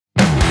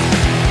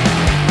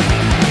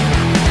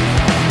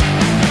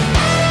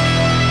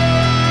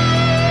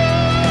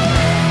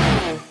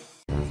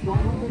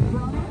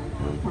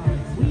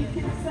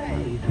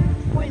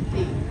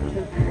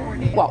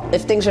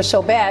If things are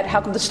so bad,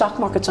 how come the stock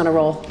market's on a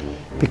roll?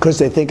 Because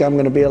they think I'm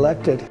going to be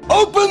elected.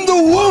 Open the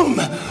womb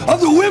of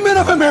the women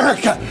of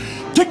America.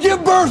 To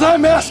give birth,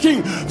 I'm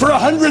asking for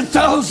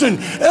 100,000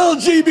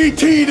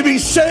 LGBT to be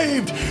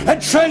saved and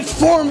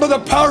transformed by the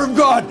power of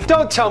God.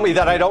 Don't tell me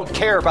that I don't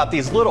care about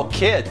these little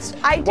kids.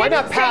 Why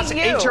not pass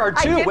HR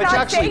 2, which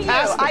actually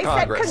passed the Congress?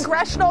 I said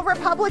congressional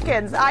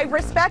Republicans. I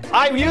respect.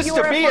 I used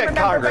to be in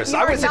Congress.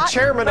 I was the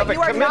chairman of a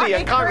committee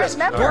in Congress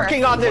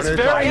working on this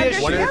very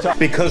issue.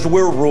 Because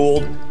we're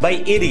ruled by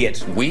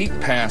idiots. We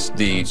passed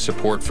the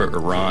support for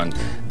Iran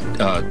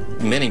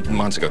many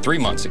months ago, 3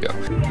 months ago.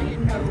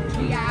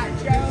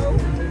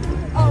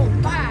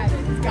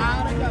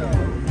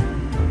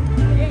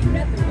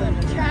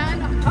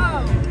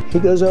 He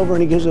goes over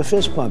and he gives a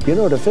fist bump. You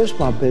know what a fist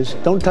bump is?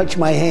 Don't touch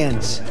my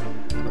hands.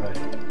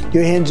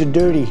 Your hands are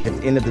dirty. At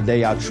the end of the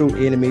day, our true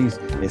enemies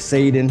is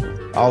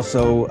Satan,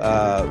 also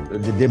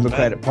the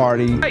Democratic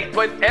Party. Right,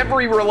 but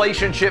every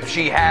relationship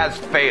she has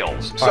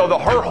fails. So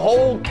her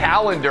whole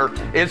calendar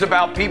is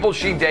about people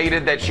she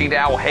dated that she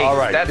now hates. All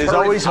right, that's there's her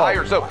always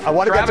entire. Hope. So I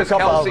want to get to a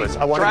couple Kelsey, elements.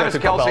 I want Travis to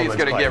get to a couple Kelsey is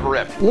going to get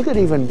ripped. Look at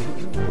even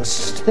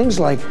things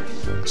like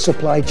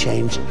supply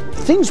chains,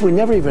 things we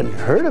never even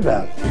heard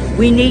about.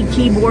 We need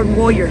keyboard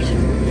warriors,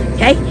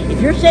 okay? If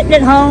you're sitting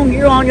at home,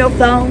 you're on your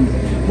phone,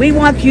 we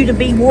want you to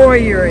be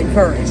warrioring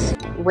for us.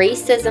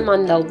 Racism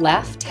on the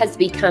left has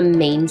become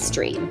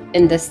mainstream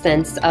in the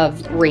sense of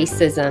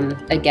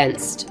racism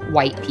against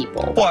white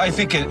people. Well, I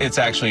think it's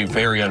actually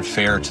very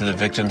unfair to the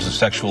victims of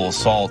sexual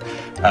assault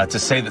to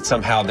say that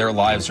somehow their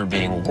lives are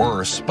being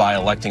worse by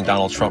electing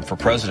Donald Trump for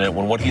president,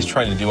 when what he's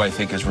trying to do, I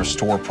think, is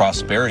restore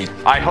prosperity.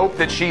 I hope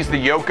that she's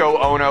the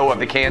Yoko Ono of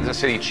the Kansas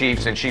City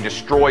Chiefs and she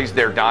destroys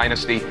their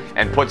dynasty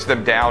and puts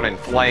them down in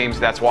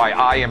flames. That's why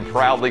I am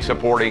proudly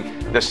supporting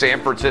the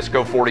San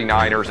Francisco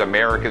 49ers,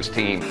 America's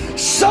team.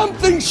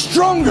 Something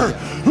stronger.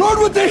 Lord,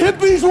 what the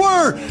hippies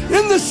were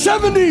in the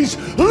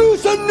 70s.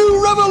 Loose a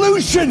new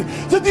revolution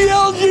that the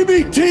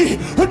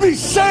LGBT would be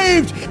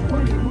saved.